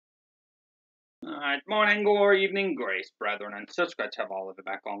Alright, morning, glory, evening, grace, brethren and sisters. Glad to have all of you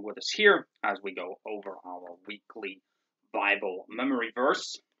back on with us here as we go over our weekly Bible memory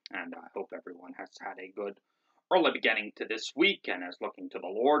verse. And I hope everyone has had a good early beginning to this week and is looking to the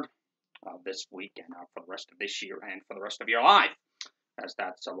Lord this week and for the rest of this year and for the rest of your life, as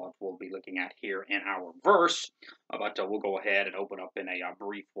that's what we'll be looking at here in our verse. But we'll go ahead and open up in a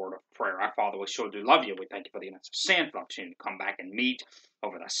brief word of prayer. Our Father, we sure do love you. We thank you for the innocent sin, for the opportunity to come back and meet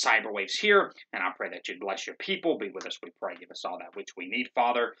over the cyber waves here. And I pray that you'd bless your people. Be with us, we pray. Give us all that which we need,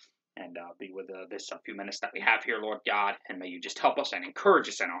 Father. And be with this few minutes that we have here, Lord God. And may you just help us and encourage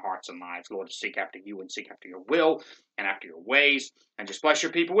us in our hearts and lives, Lord, to seek after you and seek after your will and after your ways. And just bless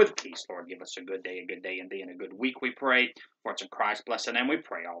your people with peace, Lord. Give us a good day and a good week, we pray. For it's in Christ's blessed name we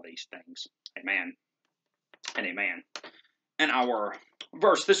pray all these things. Amen and amen. And our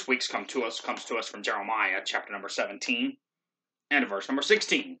verse this week's comes to us from Jeremiah chapter number 17 and verse number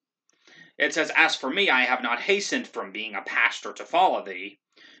 16. It says, "As for me, I have not hastened from being a pastor to follow thee,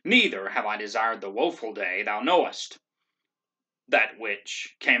 neither have I desired the woeful day, thou knowest. That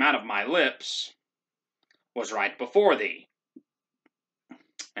which came out of my lips was right before thee."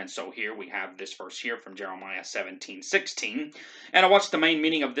 And so here we have this verse here from Jeremiah 17:16. And what's the main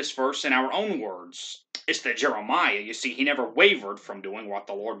meaning of this verse in our own words? It's that Jeremiah, you see, he never wavered from doing what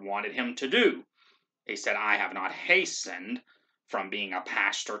the Lord wanted him to do. He said, "I have not hastened from being a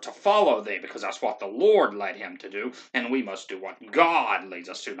pastor to follow thee," because that's what the Lord led him to do. And we must do what God leads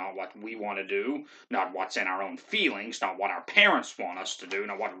us to, not what we want to do, not what's in our own feelings, not what our parents want us to do,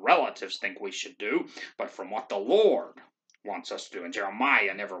 not what relatives think we should do, but from what the Lord wants us to do. And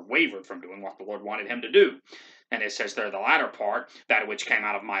Jeremiah never wavered from doing what the Lord wanted him to do. And it says there, the latter part, "That which came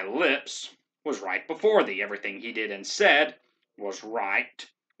out of my lips was right before thee." Everything he did and said was right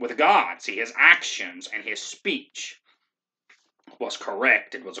with God. See, his actions and his speech was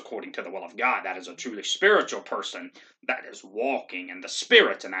correct. It was according to the will of God. That is a truly spiritual person that is walking in the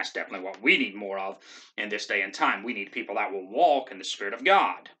Spirit, and that's definitely what we need more of in this day and time. We need people that will walk in the Spirit of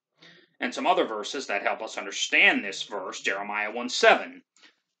God. And some other verses that help us understand this verse, Jeremiah 1:7.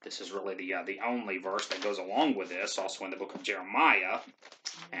 This is really the only verse that goes along with this, also in the book of Jeremiah.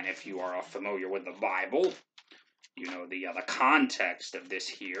 And if you are familiar with the Bible, you know the context of this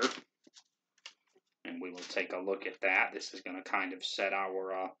here. And we will take a look at that. This is going to kind of set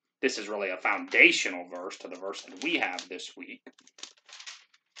our, this is really a foundational verse to the verse that we have this week.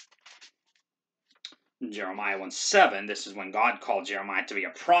 Jeremiah 1:7, this is when God called Jeremiah to be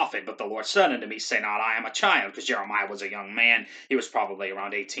a prophet, but the Lord said unto me, "Say not, I am a child," because Jeremiah was a young man. He was probably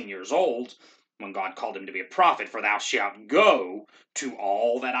around 18 years old when God called him to be a prophet. "For thou shalt go to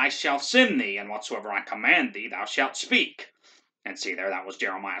all that I shall send thee, and whatsoever I command thee, thou shalt speak." And see there, that was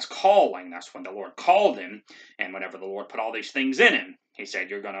Jeremiah's calling. That's when the Lord called him, and whenever the Lord put all these things in him, he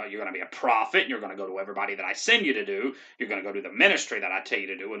said, you're gonna be a prophet, and you're gonna go to everybody that I send you to do, you're gonna go do the ministry that I tell you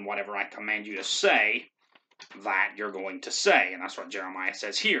to do, and whatever I command you to say, that you're going to say. And that's what Jeremiah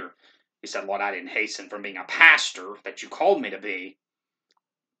says here. He said, "Lord, I didn't hasten from being a pastor that you called me to be,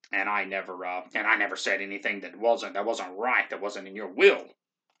 and I never said anything that wasn't right, that wasn't in your will."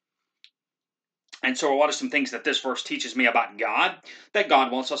 And so what are some things that this verse teaches me about God? That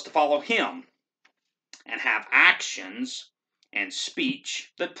God wants us to follow him and have actions and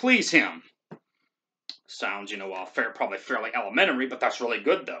speech that please him. Sounds, probably fairly elementary, but that's really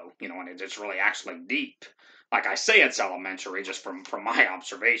good, though. And it's really actually deep. Like I say, it's elementary, just from my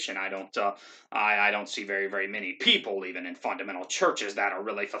observation. I don't see very, very many people, even in fundamental churches, that are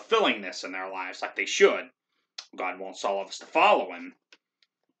really fulfilling this in their lives like they should. God wants all of us to follow him,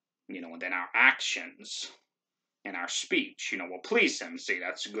 and then our actions and our speech, will please him. See,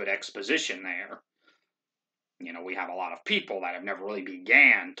 that's good exposition there. We have a lot of people that have never really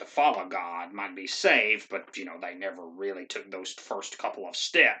began to follow God, might be saved, but, they never really took those first couple of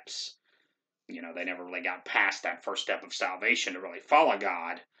steps. They never really got past that first step of salvation to really follow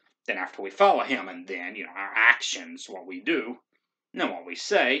God. Then after we follow him, and then, our actions, what we do, and what we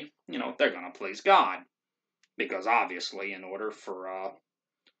say, they're going to please God. Because obviously, in order for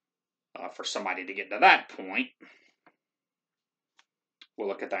somebody to get to that point, we'll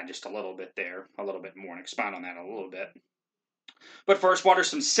look at that just a little bit there, a little bit more, and expound on that a little bit. But first, what are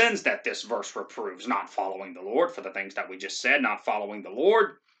some sins that this verse reproves? Not following the Lord, for the things that we just said, not following the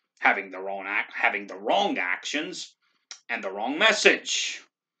Lord, having the wrong actions, and the wrong message.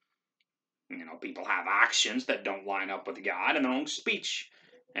 People have actions that don't line up with God, and the wrong speech,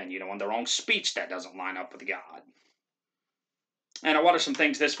 and the wrong speech that doesn't line up with God. And what are some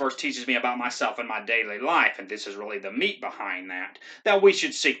things this verse teaches me about myself and my daily life? And this is really the meat behind that we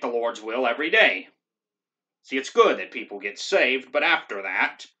should seek the Lord's will every day. See, it's good that people get saved, but after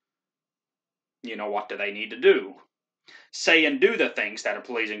that, what do they need to do? Say and do the things that are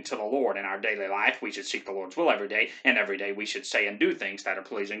pleasing to the Lord. In our daily life, we should seek the Lord's will every day, and every day we should say and do things that are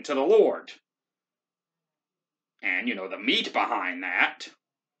pleasing to the Lord. And, the meat behind that,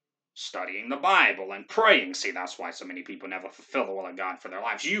 studying the Bible and praying. See, that's why so many people never fulfill the will of God for their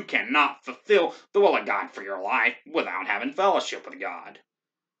lives. You cannot fulfill the will of God for your life without having fellowship with God.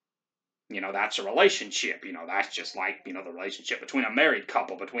 That's a relationship. That's just like, the relationship between a married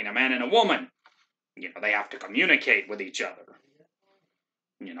couple, between a man and a woman. They have to communicate with each other.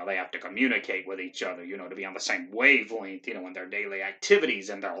 They have to communicate with each other, to be on the same wavelength, in their daily activities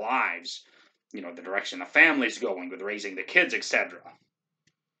and their lives, the direction the family's going with raising the kids, etc.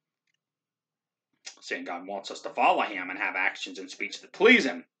 Saying God wants us to follow Him and have actions and speech that please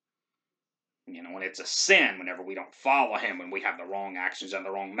Him. And it's a sin whenever we don't follow Him, when we have the wrong actions and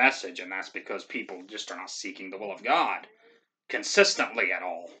the wrong message, and that's because people just are not seeking the will of God consistently at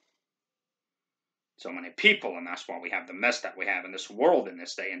all. So many people, and that's why we have the mess that we have in this world in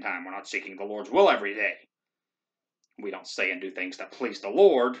this day and time. We're not seeking the Lord's will every day. We don't say and do things that please the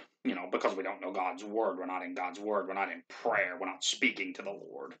Lord, because we don't know God's word. We're not in God's word. We're not in prayer. We're not speaking to the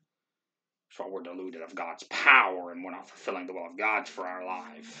Lord. So we're deluded of God's power, and we're not fulfilling the will of God for our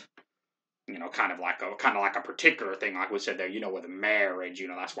life. Kind of like a particular thing, like we said there, with marriage,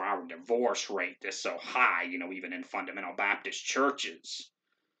 that's why our divorce rate is so high, even in fundamental Baptist churches.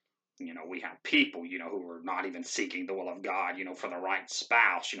 We have people, who are not even seeking the will of God, for the right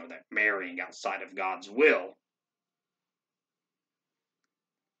spouse, that marrying outside of God's will.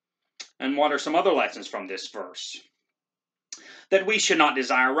 And what are some other lessons from this verse? That we should not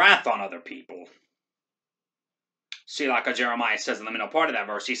desire wrath on other people. See, like Jeremiah says in the middle part of that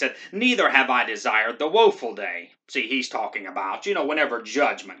verse, he said, neither have I desired the woeful day. See, he's talking about, whenever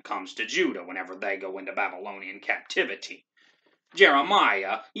judgment comes to Judah, whenever they go into Babylonian captivity.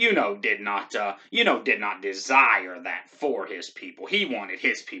 Jeremiah, did not desire that for his people. He wanted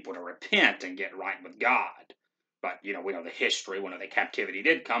his people to repent and get right with God. But, we know the history when the captivity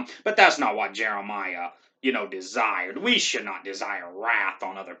did come. But that's not what Jeremiah, desired. We should not desire wrath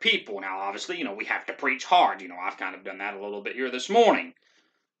on other people. Now, obviously, we have to preach hard. I've kind of done that a little bit here this morning.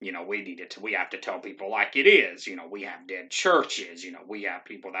 We have to tell people like it is. We have dead churches. We have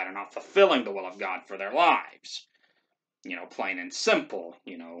people that are not fulfilling the will of God for their lives. Plain and simple.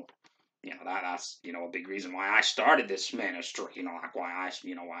 That's a big reason why I started this ministry. Like why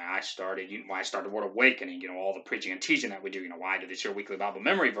I started Word Awakening. All the preaching and teaching that we do. Why I do this here weekly Bible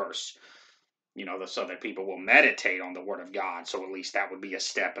memory verse. So that people will meditate on the Word of God. So at least that would be a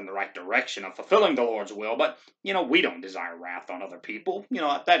step in the right direction of fulfilling the Lord's will. But we don't desire wrath on other people.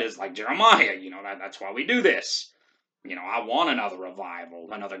 That is like Jeremiah. That's why we do this. I want another revival,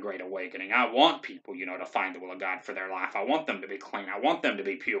 another great awakening. I want people, to find the will of God for their life. I want them to be clean. I want them to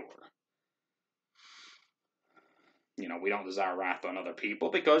be pure. We don't desire wrath on other people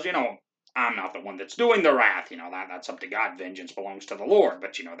because, I'm not the one that's doing the wrath. That's up to God. Vengeance belongs to the Lord.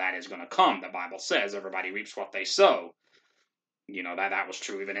 But, that is going to come. The Bible says everybody reaps what they sow. That was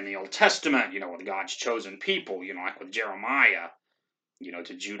true even in the Old Testament, with God's chosen people, like with Jeremiah,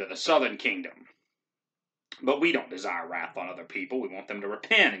 to Judah, the southern kingdom. But we don't desire wrath on other people. We want them to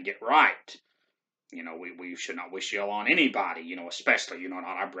repent and get right. We should not wish ill on anybody, especially, not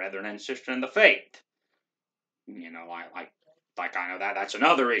our brethren and sisters in the faith. Like I know that's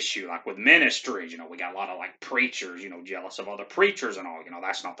another issue, like with ministries, we got a lot of preachers, jealous of other preachers and all,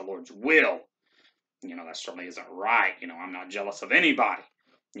 that's not the Lord's will. That certainly isn't right. I'm not jealous of anybody.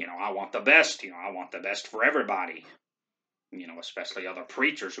 I want the best, I want the best for everybody. Especially other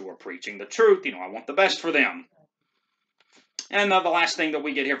preachers who are preaching the truth, I want the best for them. And the last thing that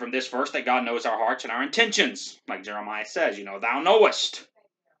we get here from this verse, that God knows our hearts and our intentions. Like Jeremiah says, thou knowest.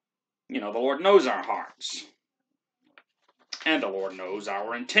 The Lord knows our hearts. And the Lord knows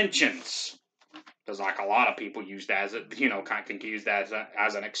our intentions. Because like a lot of people use that as can use that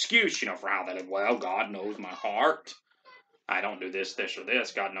as an excuse, for how they live. Well, God knows my heart. I don't do this, or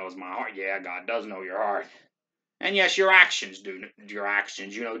this. God knows my heart. Yeah, God does know your heart. And yes, your actions do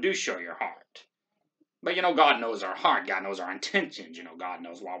show your heart. But, God knows our heart. God knows our intentions. God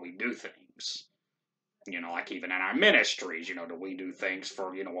knows why we do things. Like even in our ministries, do we do things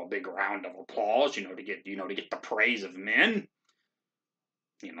for, a big round of applause, to get the praise of men?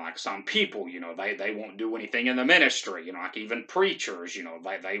 Like some people, they won't do anything in the ministry, like even preachers,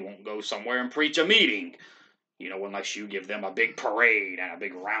 they won't go somewhere and preach a meeting, unless you give them a big parade and a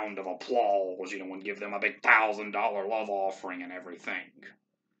big round of applause, and give them a big $1,000 love offering and everything.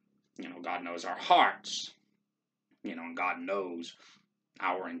 God knows our hearts, and God knows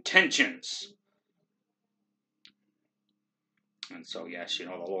our intentions. And so, yes, the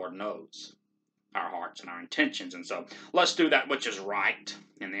Lord knows. our hearts and our intentions. And so let's do that which is right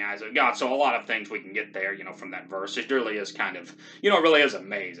in the eyes of God. So a lot of things we can get there, from that verse. It really is kind of, it really is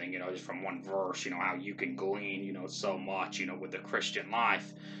amazing, just from one verse, how you can glean, so much, with the Christian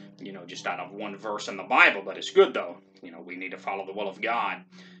life, just out of one verse in the Bible. But it's good, though. We need to follow the will of God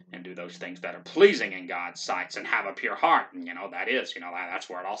and do those things that are pleasing in God's sights and have a pure heart. And, that's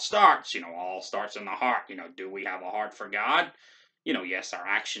where it all starts. All starts in the heart. Do we have a heart for God? Yes, our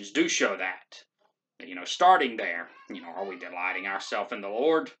actions do show that. Starting there, are we delighting ourselves in the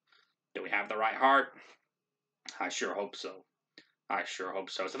Lord? Do we have the right heart? I sure hope so. I sure hope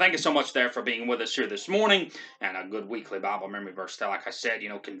so. So thank you so much there for being with us here this morning, and a good weekly Bible memory verse there. Like I said,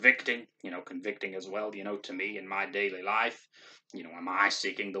 convicting as well, to me in my daily life. Am I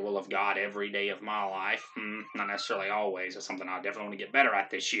seeking the will of God every day of my life? Not necessarily always. It's something I definitely want to get better at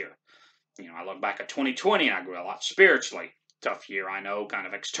this year. I look back at 2020 and I grew a lot spiritually. Tough year, I know, kind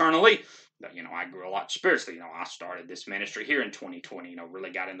of externally, but, I grew a lot spiritually. I started this ministry here in 2020, really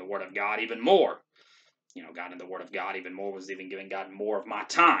got in the Word of God even more. Got in the Word of God even more, was even giving God more of my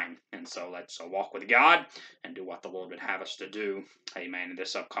time. And so let's walk with God and do what the Lord would have us to do. Amen. In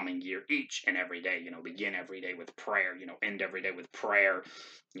this upcoming year, each and every day, begin every day with prayer, end every day with prayer,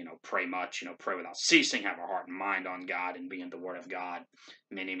 pray much, pray without ceasing, have our heart and mind on God, and be in the Word of God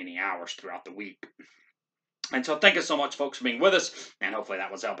many, many hours throughout the week. And so thank you so much, folks, for being with us, and hopefully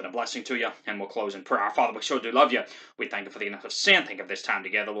that was helping a blessing to you. And we'll close in prayer. Our Father, we sure do love you. We thank you for the enough of sin. Thank you for this time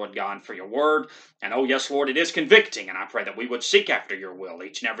together, Lord God, for your word. And oh, yes, Lord, it is convicting, and I pray that we would seek after your will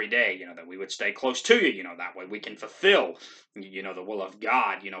each and every day, that we would stay close to you, that way we can fulfill, the will of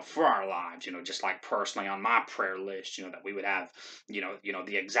God, for our lives, just like personally on my prayer list, that we would have,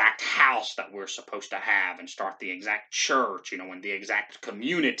 the exact house that we're supposed to have and start the exact church, and the exact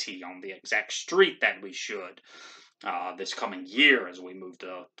community on the exact street that we should. This coming year as we move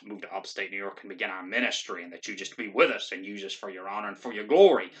to upstate New York and begin our ministry, and that you just be with us and use us for your honor and for your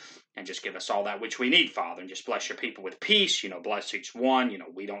glory, and just give us all that which we need, Father, and just bless your people with peace, bless each one.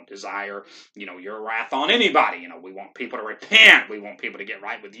 We don't desire, your wrath on anybody. We want people to repent. We want people to get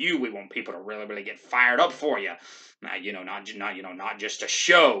right with you. We want people to really, really get fired up for you. Not just a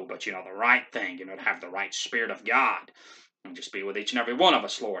show, but, the right thing, to have the right spirit of God. And just be with each and every one of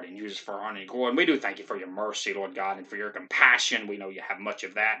us, Lord, and use us for honor and glory. And we do thank you for your mercy, Lord God, and for your compassion. We know you have much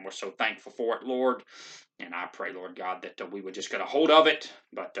of that, and we're so thankful for it, Lord. And I pray, Lord God, that we would just get a hold of it,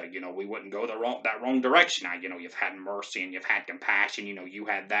 but, we wouldn't go that wrong direction. Now, you've had mercy and you've had compassion. You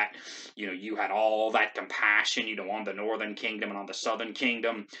had that, you had all that compassion, on the northern kingdom and on the southern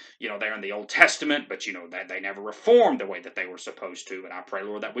kingdom, there in the Old Testament, but, that they never reformed the way that they were supposed to. And I pray,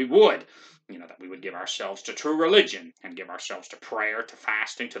 Lord, that we would, that we would give ourselves to true religion and give ourselves to prayer, to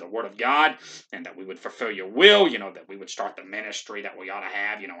fasting, to the Word of God, and that we would fulfill your will, that we would start the ministry that we ought to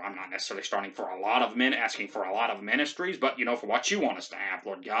have. I'm not necessarily asking for a lot of ministries, but, for what you want us to have,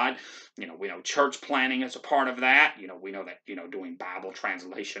 Lord God. We know church planning is a part of that. We know that, doing Bible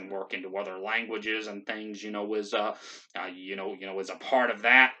translation work into other languages and things, is a part of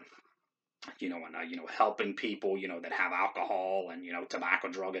that. Helping people, that have alcohol and, tobacco,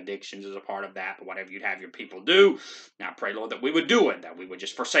 drug addictions is a part of that. But whatever you'd have your people do, now I pray, Lord, that we would do it, that we would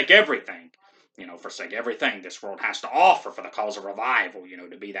just forsake everything, forsake everything this world has to offer for the cause of revival,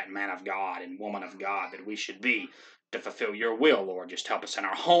 to be that man of God and woman of God that we should be to fulfill your will, Lord. Just help us in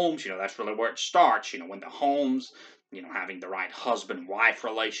our homes. That's really where it starts, when the homes, having the right husband-wife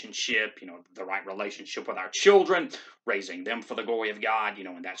relationship, the right relationship with our children, raising them for the glory of God,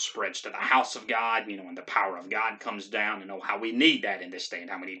 and that spreads to the house of God, and the power of God comes down, how we need that in this day and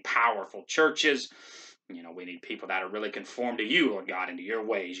how we need powerful churches. We need people that are really conformed to you, Lord God, and to your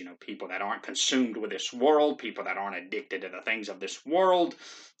ways, people that aren't consumed with this world, people that aren't addicted to the things of this world,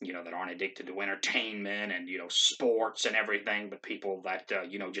 that aren't addicted to entertainment and, sports and everything, but people that,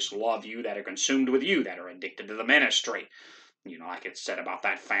 just love you, that are consumed with you, that are addicted to the ministry. Like it's said about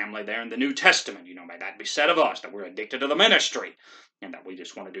that family there in the New Testament, may that be said of us, that we're addicted to the ministry, and that we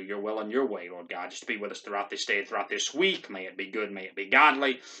just want to do your will and your way, Lord God. Just be with us throughout this day, throughout this week. May it be good, may it be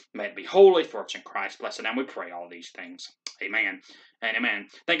godly, may it be holy, for it's in Christ's blessed name we pray all these things. Amen and amen.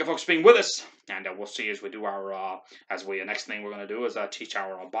 Thank you, folks, for being with us, and we'll see as we do our, next thing we're going to do is teach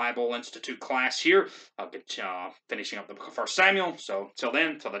our Bible Institute class here. I'll get finishing up the book of 1 Samuel. So till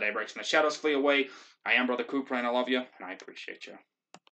then, till the day breaks and the shadows flee away, I am Brother Cooper, and I love you, and I appreciate you.